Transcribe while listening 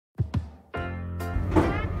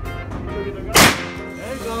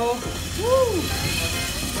There you go. Woo!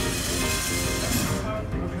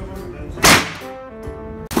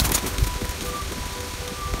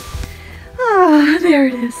 Ah, there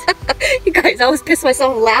it is. You guys, I was pissed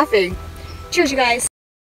myself laughing. Cheers, you guys.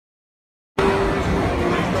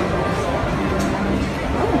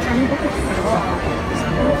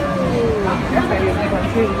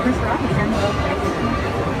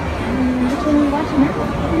 Which one are you watching now?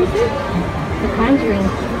 What is it? The Conjuring.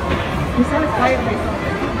 You saw it fireplace.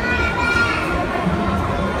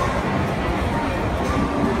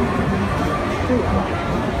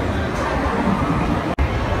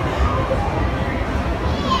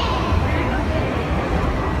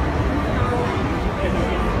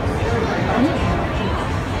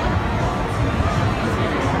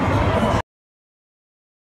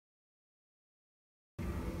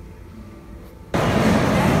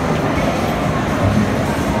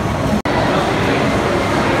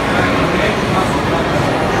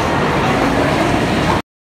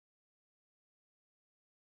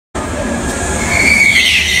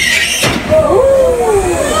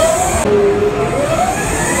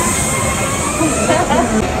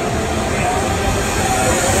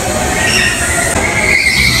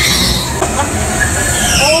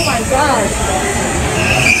 Oh my God.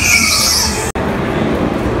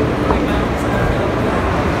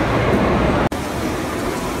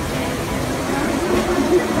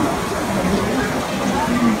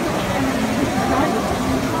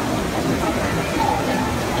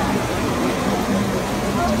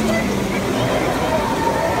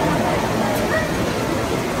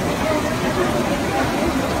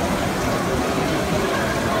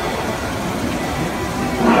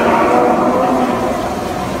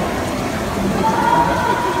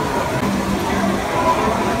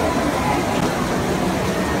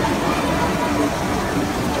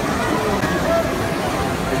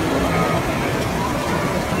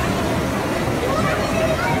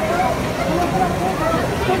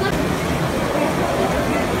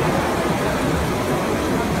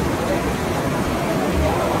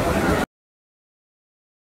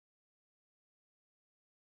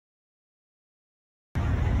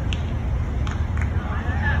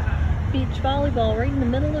 Beach volleyball right in the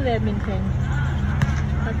middle of Edmonton.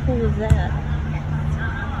 How cool is that?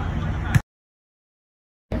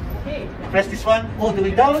 Press this one all the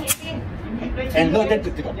way down and load it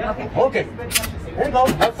to the top. Okay. There you go.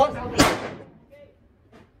 Have fun.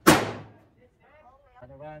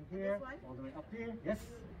 And around here, all the way up here. Yes.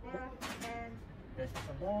 Press this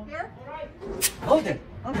one down. Here? Hold it.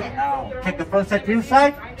 Okay. Now, take the front side to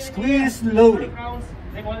inside. Squeeze slowly.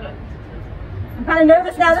 I'm kind of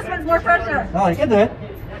nervous now. This one's more pressure. No, you can do it.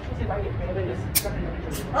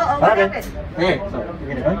 Uh-oh, what happened? Okay, so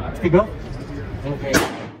you're gonna go. Keep go. Okay.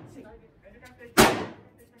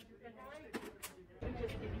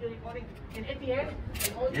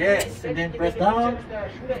 Yes, and then press down.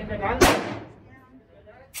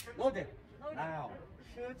 Load it. Now,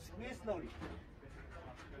 shoot, squeeze slowly.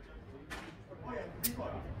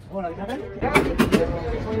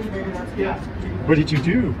 What did you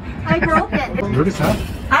do? I broke it. Nervous, huh?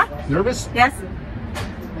 Huh? Nervous? Yes.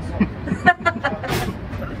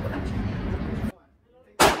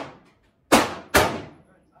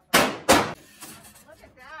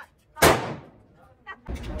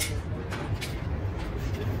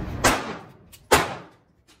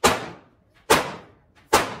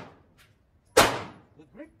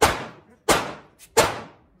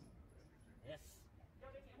 Yes.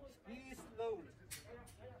 Squeeze slowly.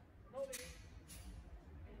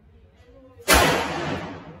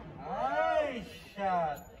 Nice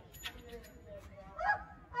shot.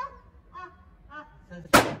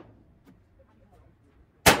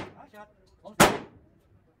 Nice shot. Also.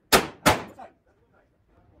 Inside.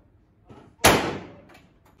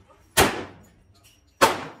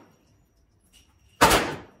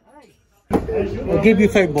 Nice. I'll give you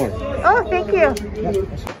 5 more. Oh, thank you.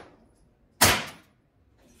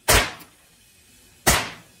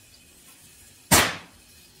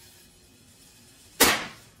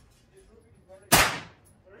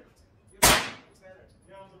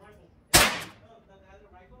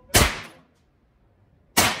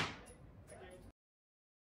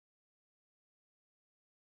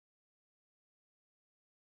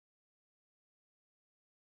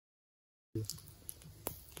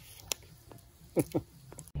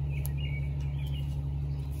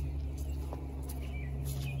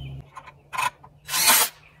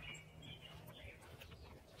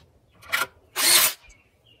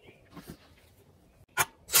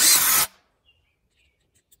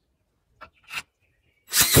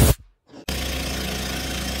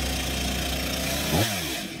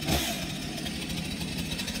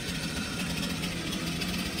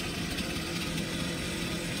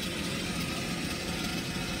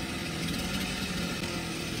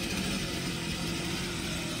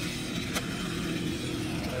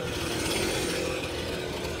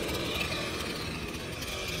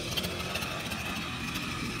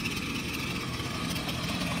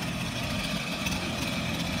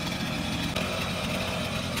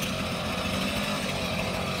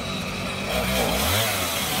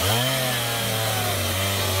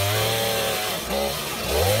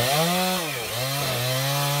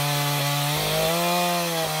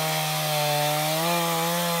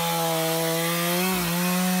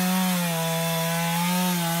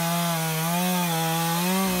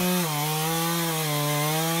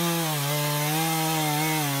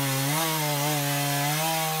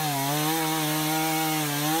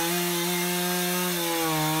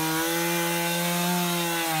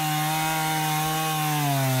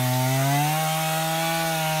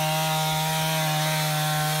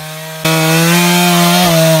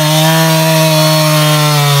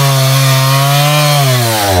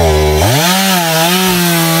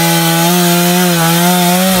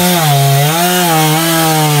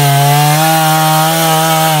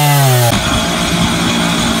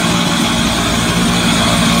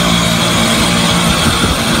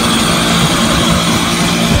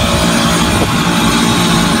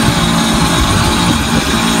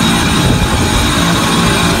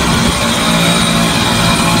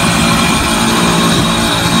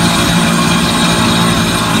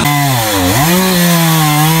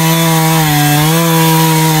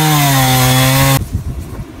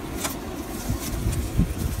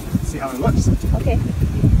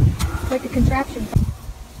 contraption.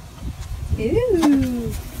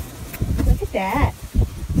 Ooh, look at that.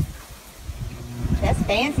 That's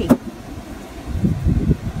fancy.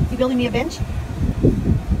 You building me a bench?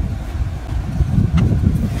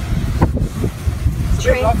 It's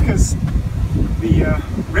a bit rough because the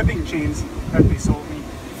ribbing chains that they sold me,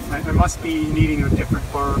 I must be needing a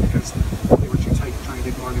different bar because they were too tight trying to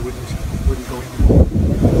get more and they wouldn't go in.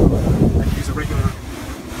 So I use a regular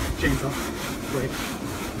chainsaw. Right.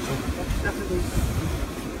 So that's definitely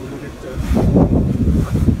a little bit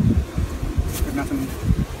but nothing.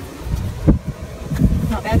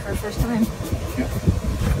 Not bad for a first time. Yeah.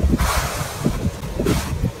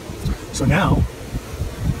 So now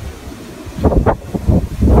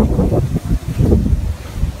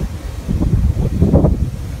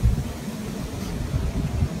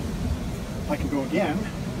I can go again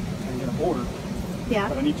and get a board. Yeah.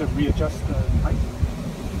 But I need to readjust the height.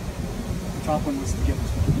 The top one was to get.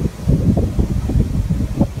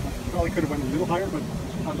 I probably could have went a little higher, but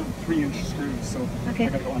I've got 3-inch screws, so Okay. I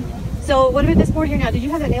gotta go under that. So what about this board here now? Did you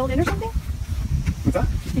have that nailed in or something? What's that?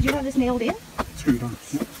 Did you have this nailed in? Screwed on.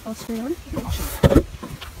 Yep. Oh, screwed on?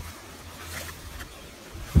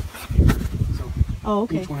 So Oh,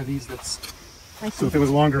 okay. each one of these that's. I So see. if it was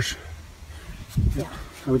longer, Yeah.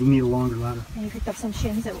 I would need a longer ladder. And you picked up some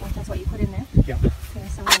shins, that's what you put in there? Yeah. Okay,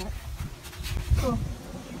 so cool.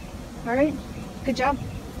 All right, good job.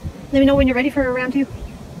 Let me know when you're ready for round 2.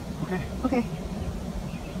 Okay. Okay.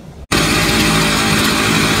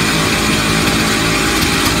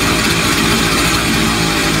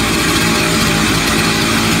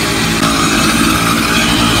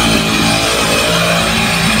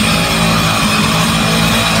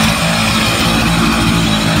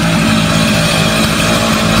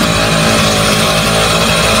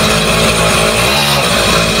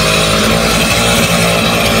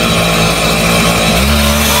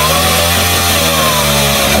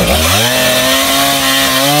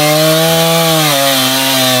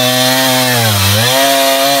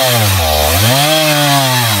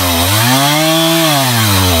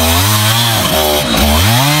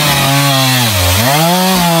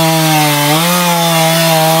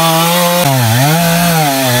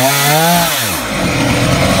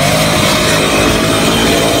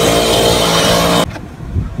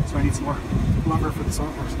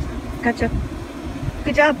 Gotcha.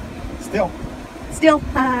 Good job. Still. Still.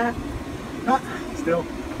 Still.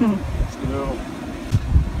 Still.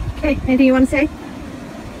 Okay, anything you want to say?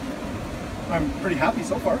 I'm pretty happy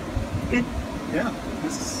so far. Good. Yeah.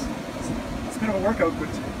 It's a bit of a workout, but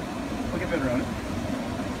I'll get better at it.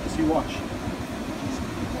 Just you watch.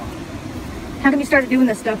 How come you started doing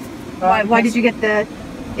this stuff? Why did you get the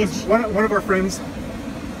itch? One of our friends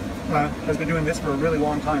has been doing this for a really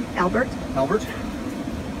long time. Albert? Albert.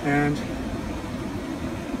 And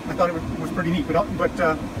I thought it was pretty neat. But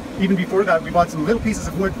even before that, we bought some little pieces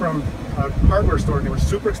of wood from a hardware store, and they were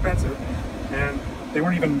super expensive. And they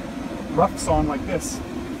weren't even rough sawn like this,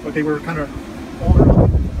 but they were kind of older.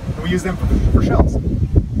 And we used them for shelves.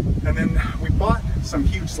 And then we bought some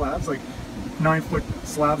huge slabs, like 9-foot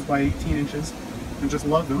slabs by 18 inches, and just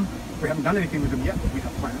loved them. We haven't done anything with them yet, but we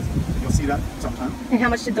have plans. You'll see that sometime. And how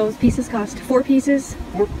much did those pieces cost? 4 pieces?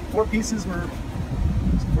 Four pieces were.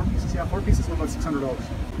 4 pieces, yeah. 4 pieces were about $600.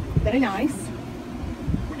 Very nice.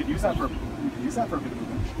 We could use that for a bit of a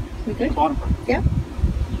bench. We could? The bottom part. Yeah.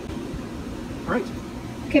 All right.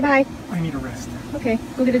 Okay, bye. I need a rest. Okay,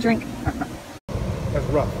 go get a drink. That's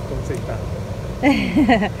rough. Don't say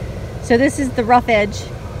that. So this is the rough edge.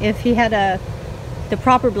 If he had the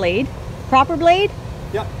proper blade,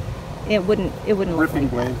 Yeah. it wouldn't look Ripping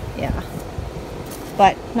like blade. that. Yeah.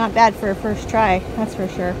 But not bad for a first try, that's for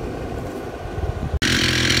sure.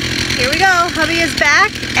 Here we go. Hubby is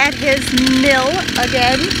back at his mill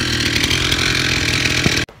again.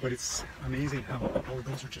 But it's amazing how all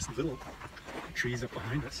those are just little trees up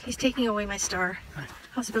behind us. He's taking away my star. Hi.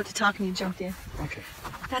 I was about to talk and you jumped in. Okay.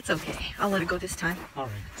 That's okay. I'll let it go this time. All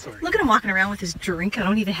right. Sorry. Look at him walking around with his drink. I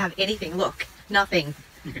don't even have anything. Look, nothing.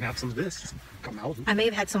 You can have some of this. Come out. I may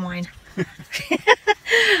have had some wine.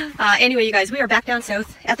 Anyway, you guys, we are back down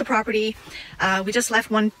south at the property. We just left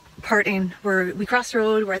one part and we crossed the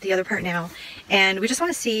road. We're at the other part now. And we just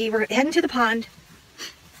want to see, we're heading to the pond.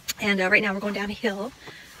 And right now we're going down a hill.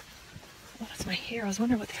 Oh, that's my hair. I was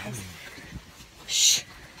wondering what the hell is. Shh.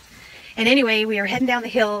 And anyway, we are heading down the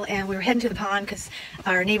hill and we were heading to the pond because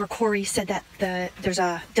our neighbor Corey said that there's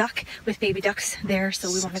a duck with baby ducks there,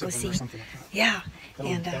 so we want to go see. Yeah.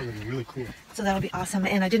 That would be really cool. So that'll be awesome.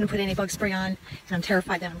 And I didn't put any bug spray on, and I'm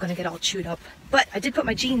terrified that I'm going to get all chewed up. But I did put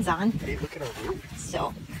my jeans on. Hey, look at our roof.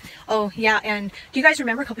 So, oh yeah, and do you guys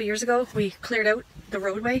remember a couple of years ago we cleared out the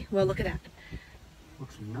roadway? Well, look at that.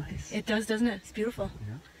 Looks nice. It does, doesn't it? It's beautiful.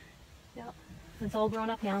 Yeah. Yeah. It's all grown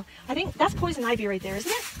up now. I think that's poison ivy right there,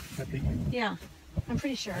 isn't it? That big. Yeah. I'm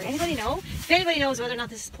pretty sure. Anybody know? If anybody knows whether or not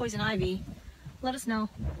this is poison ivy, let us know.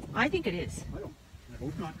 I think it is. I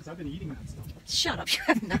hope not, because I've been eating that stuff. Shut up, you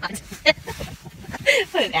have not.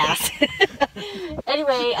 What an ass.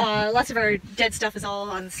 Anyway, lots of our dead stuff is all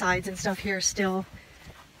on the sides and stuff here still.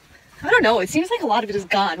 I don't know, it seems like a lot of it is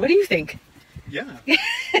gone. What do you think? Yeah,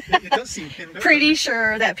 it does seem thinned out. Pretty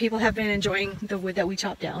sure that people have been enjoying the wood that we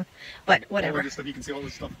chopped down, but whatever. Just you can see all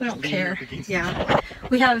this stuff. We don't care. Yeah,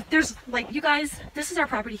 we have. There's like you guys. This is our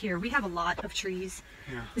property here. We have a lot of trees.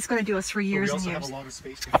 Yeah. It's going to do us for years and years. We also have a lot of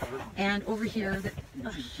space to cover. And over here,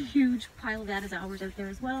 a huge pile of that is ours out there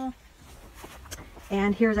as well.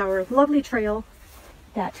 And here's our lovely trail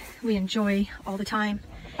that we enjoy all the time,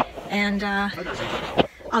 and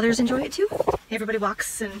others enjoy it too. Everybody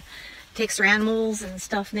walks and takes their animals and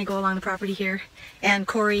stuff, and they go along the property here. And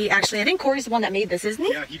Corey, actually, I think Corey's the one that made this, isn't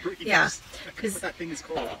he? Yeah, he yeah. Because what that thing is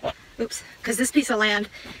called. Oops, because this piece of land,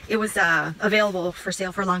 it was available for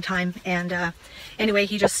sale for a long time, and anyway,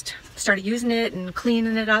 he just started using it and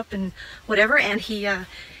cleaning it up and whatever, and he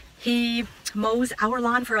mows our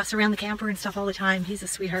lawn for us around the camper and stuff all the time. He's a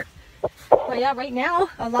sweetheart. Well, yeah, right now,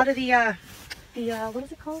 a lot of the what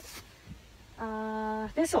is it called?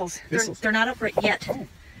 Thistles. They're not up right yet. Oh.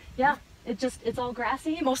 Yeah, it's all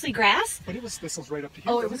grassy, mostly grass. But it was thistles right up to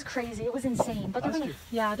here. Oh, it was crazy. It was insane. But they're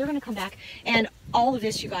gonna come back. And all of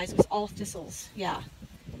this, you guys, was all thistles. Yeah.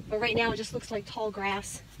 But right now it just looks like tall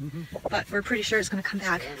grass. But we're pretty sure it's gonna come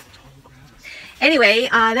back. Anyway,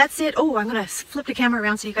 that's it. Oh, I'm gonna flip the camera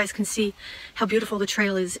around so you guys can see how beautiful the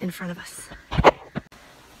trail is in front of us.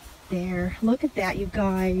 There, look at that, you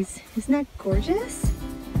guys. Isn't that gorgeous?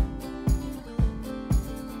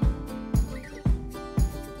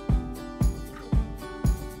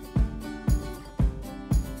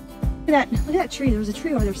 Look at that tree. There was a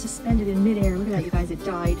tree over there suspended in midair. Look at that, you guys. It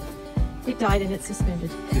died. It died and it's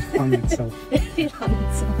suspended. It hung itself. It hung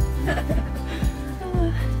itself.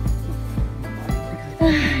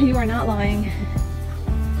 You are not lying.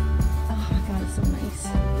 Oh my god, it's so nice.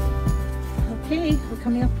 Okay, we're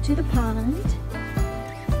coming up to the pond.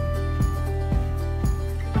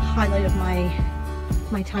 The highlight of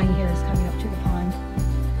my time here is coming up to the pond.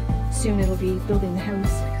 Soon it'll be building the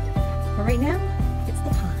house. But right now, it's the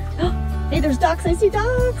pond. Hey, there's ducks. I see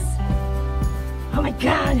ducks. Oh my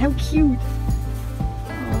god, how cute.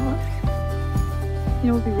 Aww. You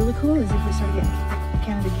know what would be really cool is if we started getting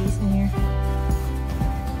Canada geese in here.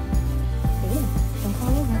 Hey, don't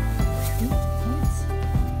fall over.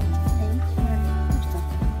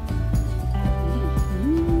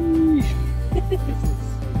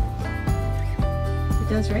 It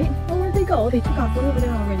does, right? Oh, where'd they go? They took off. We're over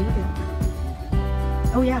there already. Look at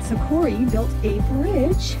that. Oh yeah, so Corey built a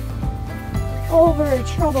bridge over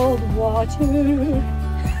troubled water.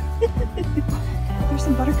 There's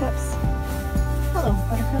some buttercups. Hello,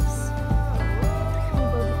 buttercups.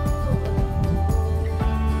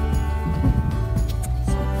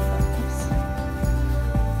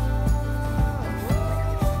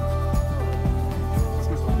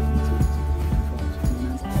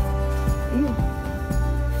 Ew.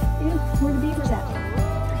 Ew, where the beavers at?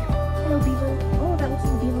 Hello, beaver. Oh, that looks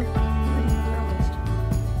like a beaver.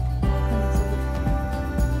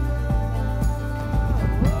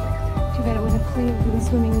 Too bad it wasn't clean if we were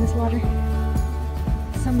swimming in this water.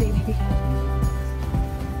 Someday, maybe.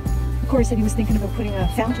 Of course, said he was thinking about putting a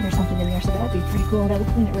fountain or something in there, so that would be pretty cool. That would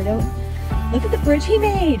clean it right out. Look at the bridge he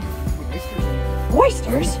made.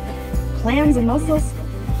 Oysters, clams, and mussels.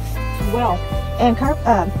 Well, and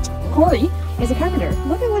Corey is a carpenter.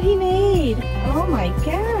 Look at what he made. Oh my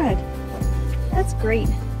god. That's great.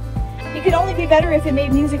 It could only be better if it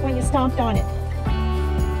made music when you stomped on it.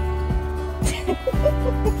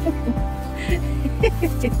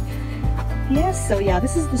 Yes, so yeah,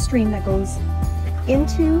 this is the stream that goes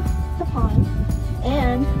into the pond.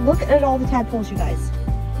 And look at all the tadpoles, you guys.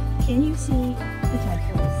 Can you see the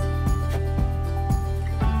tadpoles?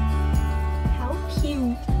 How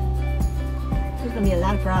cute. There's gonna be a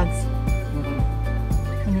lot of frogs.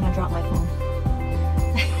 And then I dropped my phone.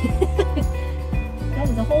 That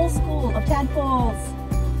is a whole school of tadpoles.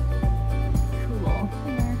 Cool.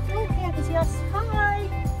 There. Oh, yeah, can see us. Hi.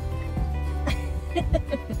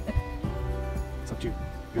 It's up to you.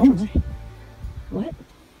 Oh my. What?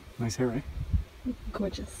 Nice hair, eh?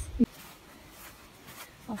 Gorgeous.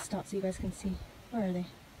 I'll stop so you guys can see. Where are they?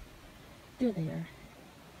 There they are.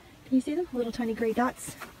 Can you see them? Little tiny gray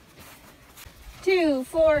dots. 2,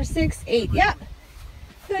 4, 6, 8. Yeah.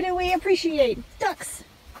 Who do we appreciate? Ducks.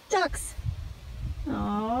 Ducks.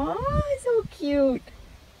 Aww. Aww, so cute.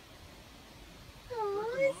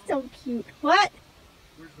 Aww, so cute. What?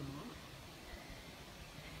 Where's the mom?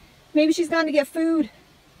 Maybe she's gone to get food.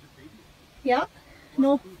 Yeah.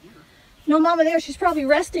 No. No mama there. She's probably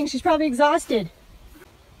resting. She's probably exhausted.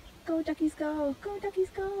 Go duckies go. Go duckies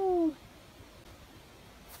go.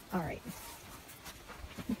 All right.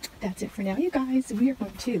 That's it for now, you guys. We are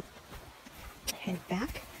going to head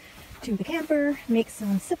back to the camper, make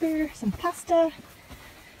some supper, some pasta.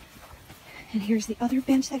 And here's the other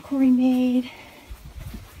bench that Corey made.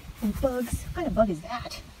 And bugs. What kind of bug is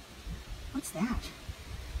that? What's that?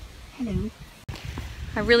 Hello.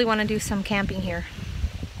 I really want to do some camping here.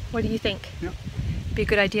 What do you think? Yep. Be a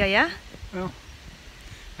good idea, yeah? Well,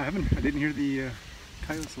 I didn't hear the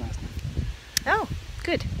coyotes last night. Oh,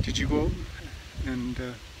 good. Did you go out and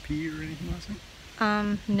pee or anything last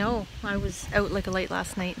night? No. I was out like a light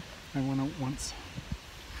last night. I went out once.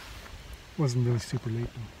 Wasn't really super late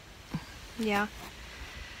though. Yeah.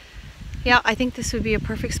 Yeah, I think this would be a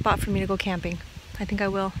perfect spot for me to go camping. I think I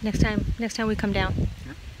will next time we come down.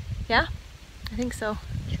 Yeah. Yeah? I think so.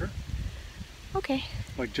 Sure. Okay.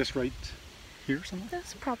 Like just right here somewhere?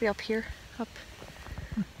 That's probably up here. Up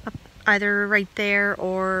either right there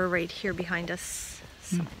or right here behind us.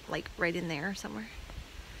 Like right in there somewhere.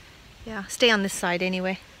 Yeah, stay on this side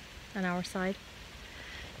anyway. On our side.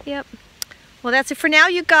 Yep. Well, that's it for now,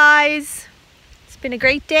 you guys. It's been a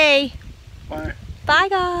great day. Bye. Bye,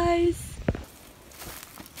 guys.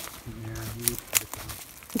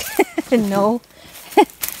 Yeah, No.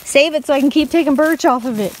 Save it so I can keep taking birch off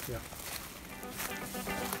of it. Yeah.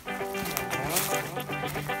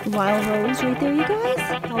 Wild rose right there, you guys.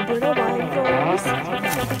 Alberta wild rose.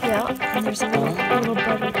 Yeah, and there's a little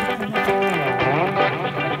bud right behind that.